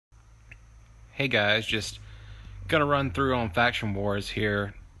Hey guys, just gonna run through on Faction Wars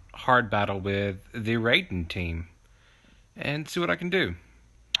here, hard battle with the Raiden team, and see what I can do.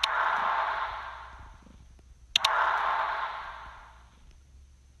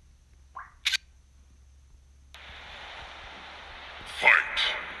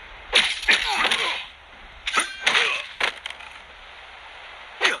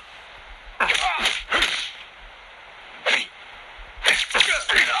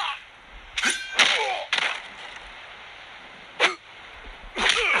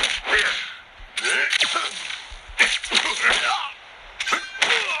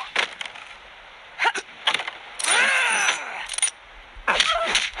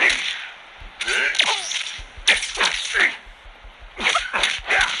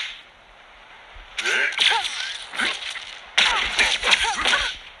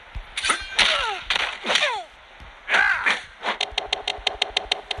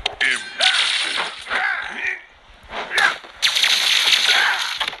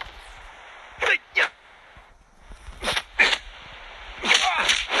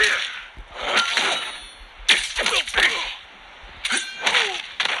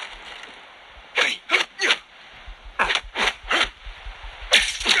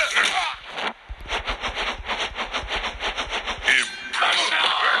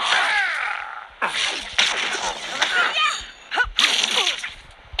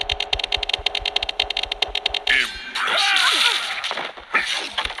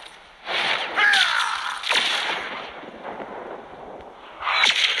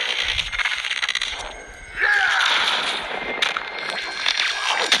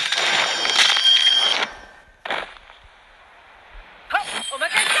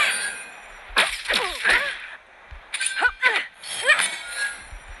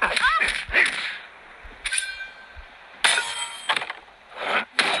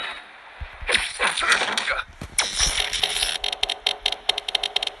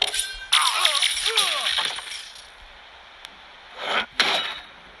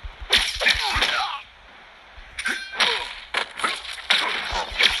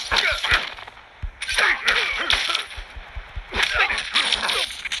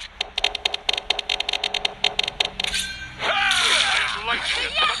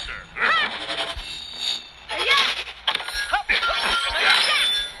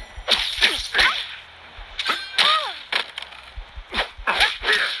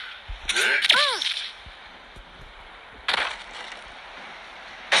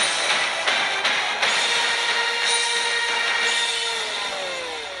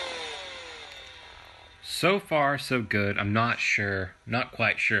 So far, so good. I'm not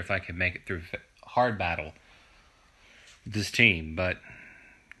quite sure if I can make it through hard battle with this team, but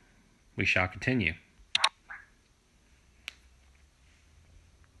we shall continue.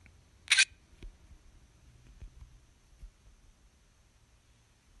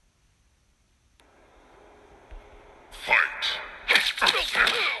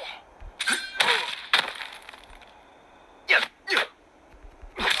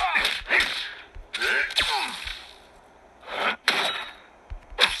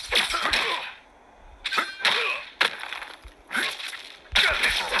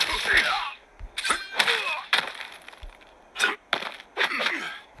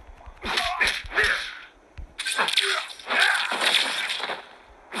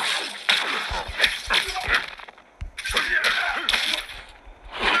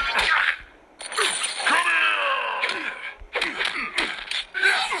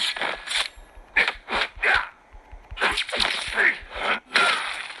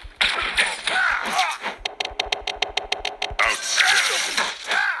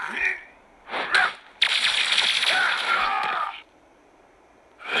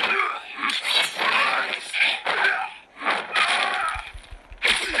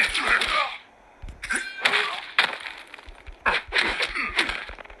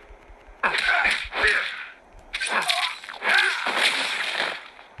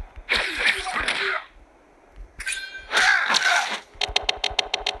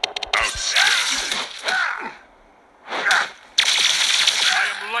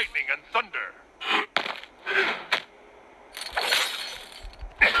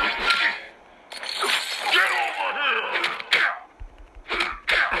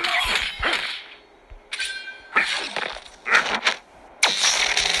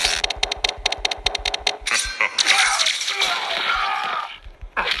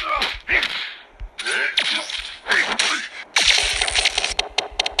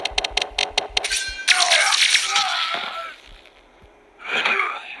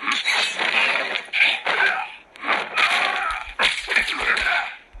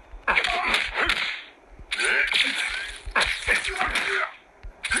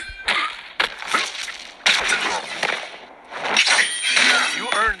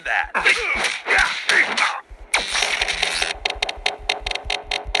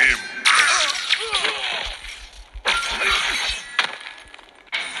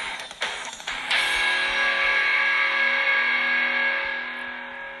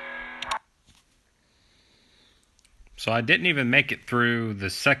 So I didn't even make it through the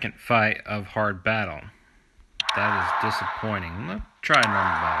second fight of Hard Battle. That is disappointing. Let's try a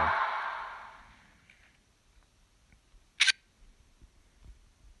normal battle.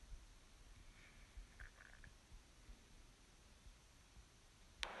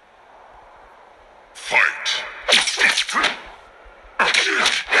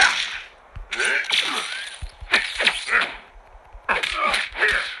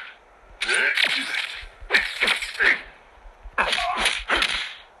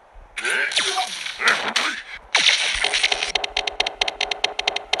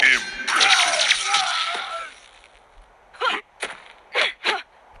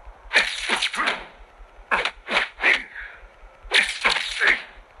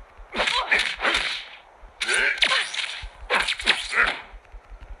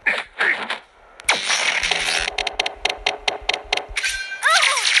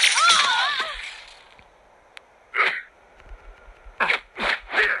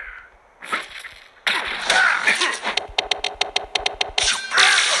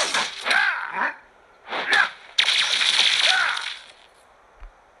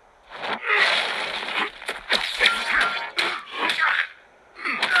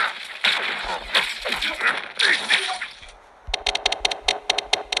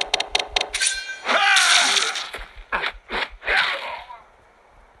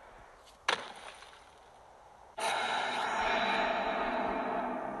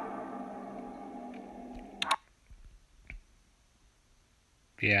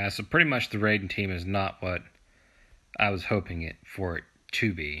 Yeah, so pretty much the Raiden team is not what I was hoping it for it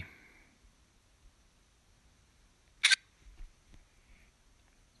to be.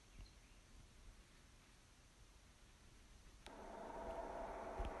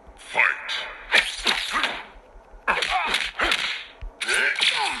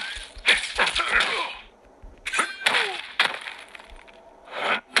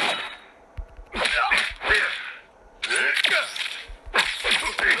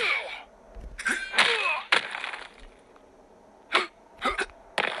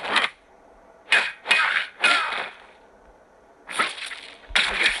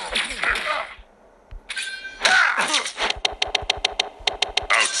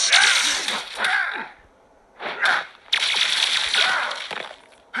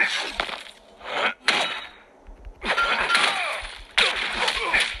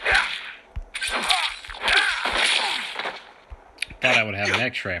 Thought I would have an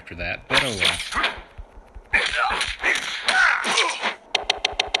extra after that, but oh well.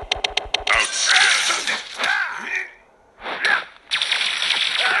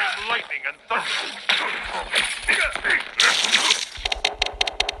 Lightning and thunder.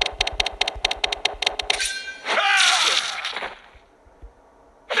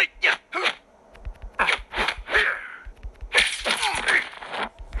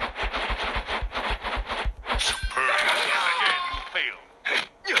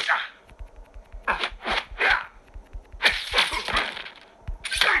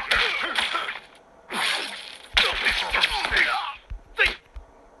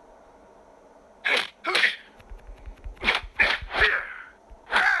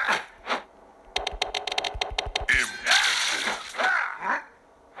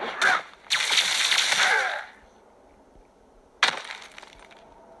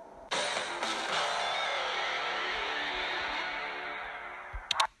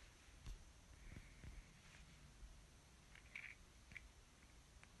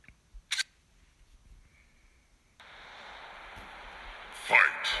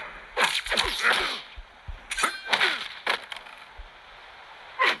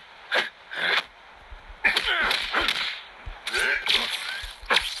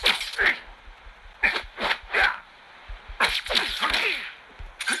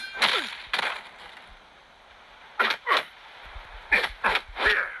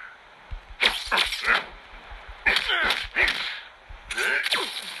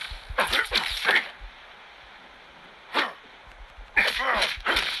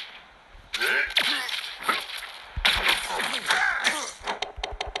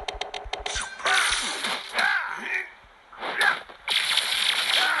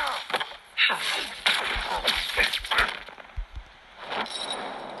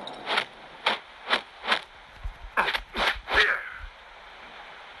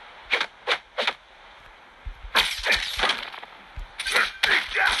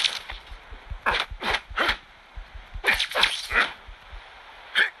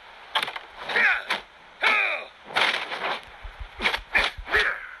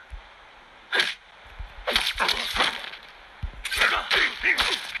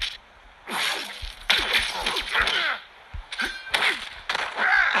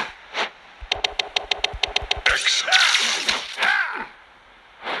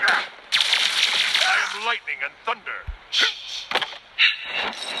 lightning and thunder.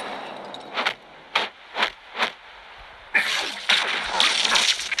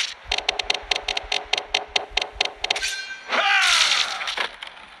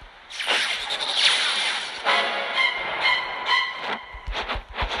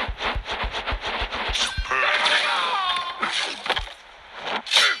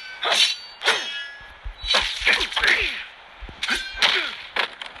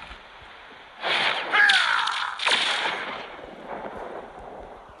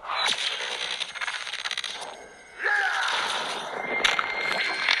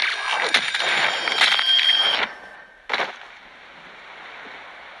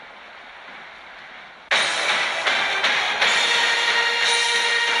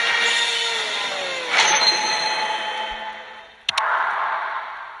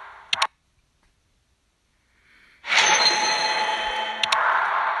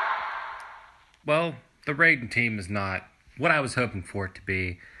 Well, the Raiden team is not what I was hoping for it to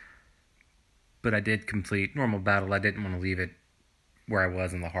be, but I did complete normal battle. I didn't want to leave it where I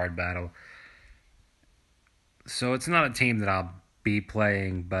was in the hard battle. So it's not a team that I'll be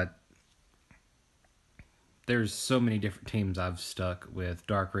playing, but there's so many different teams I've stuck with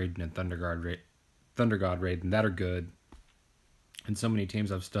Dark Raiden and Thunder God Raiden that are good, and so many teams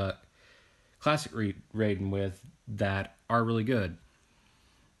I've stuck Classic Raiden with that are really good.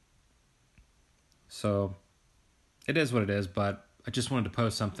 So it is what it is, but I just wanted to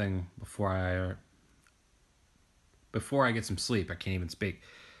post something before I get some sleep. I can't even speak.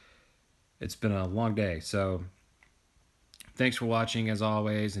 It's been a long day, so thanks for watching as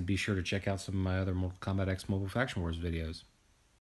always, and be sure to check out some of my other Mortal Kombat X Mobile Faction Wars videos.